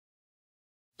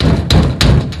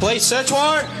Police search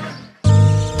warrant.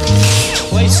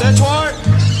 Police search warrant.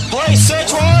 Police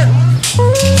search warrant.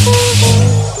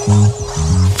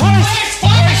 Police!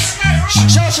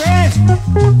 Show us your hands!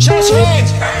 Show us your hands!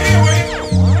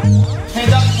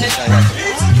 Hands up, hands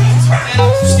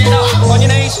up. Stand up, on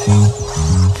your knees.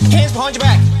 Hands behind your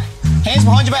back. Hands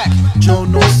behind your back. Joe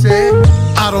no said,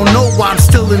 I don't know why I'm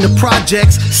still in the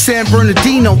projects. San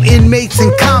Bernardino inmates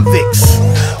and convicts,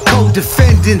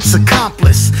 co-defendants,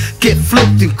 accomplice, get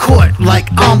flipped in court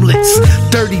like omelets.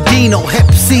 Dirty Dino,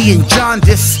 Hep C and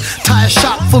jaundice, tie a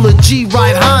shop full of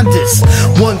G-Ride Hondas.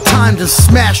 One time to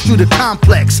smash through the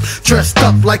complex, dressed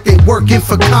up like they working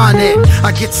for Con Ed.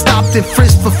 I get stopped and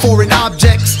frisked for foreign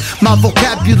objects. My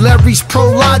vocabulary's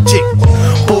pro-logic.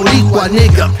 Boricua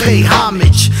nigga, pay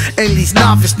homage. And these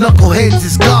novice knuckleheads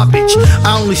is garbage.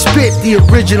 I only spit the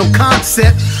original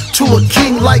concept. To a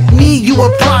king like me, you a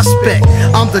prospect.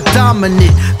 I'm the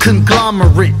dominant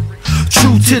conglomerate,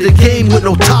 true to the game with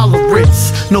no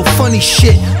tolerance. No funny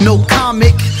shit, no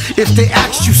comic. If they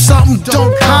ask you something,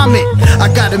 don't comment. I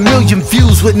got 1 million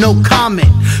views with no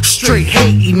comment. Straight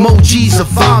hate emojis of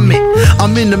vomit.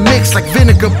 I'm in the mix like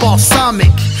vinegar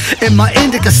balsamic, and my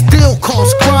indica still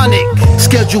cause chronic.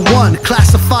 Schedule 1,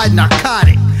 classified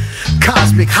narcotic.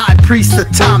 Cosmic high priest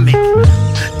atomic.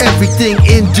 Everything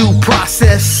in due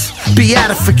process.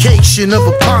 Beatification of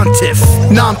a pontiff.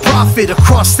 Non-profit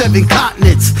across 7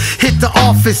 continents. Hit the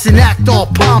office and act all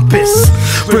pompous.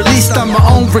 Released on my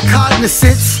own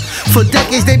recognizance. For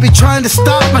decades they been trying to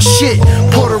stop my shit.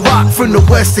 Puerto Rock from the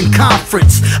Western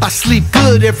Conference. I sleep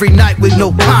good every night with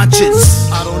no conscience.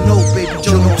 I don't know, baby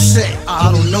Joe no say.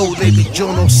 I don't know, baby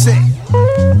Joe no say.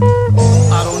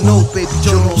 I don't know, baby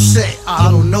Joe no say. I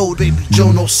don't know, baby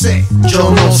Joe no say.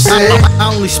 Joe no say.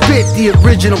 I only spit the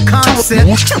original concept.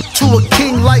 To a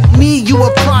king like me, you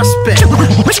a prospect.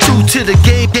 True to the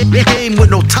game with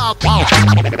no top. I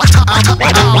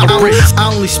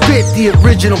only spit the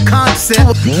original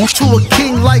concept. To a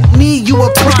king like me, you a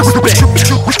prospect.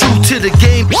 True to the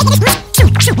game.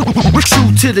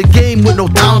 True to the game with no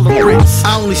tolerance.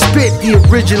 I only spit the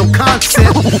original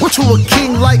concept. To a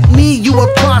king like me, you a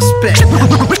prospect. True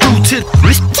to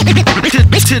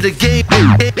the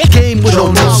game with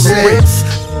no tolerance.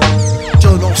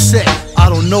 Joe no say. I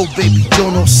don't know, baby Joe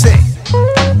no say.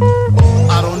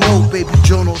 I don't know, baby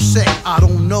Joe no say. I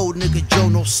don't know, nigga Joe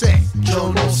no say.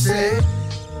 Joe no say.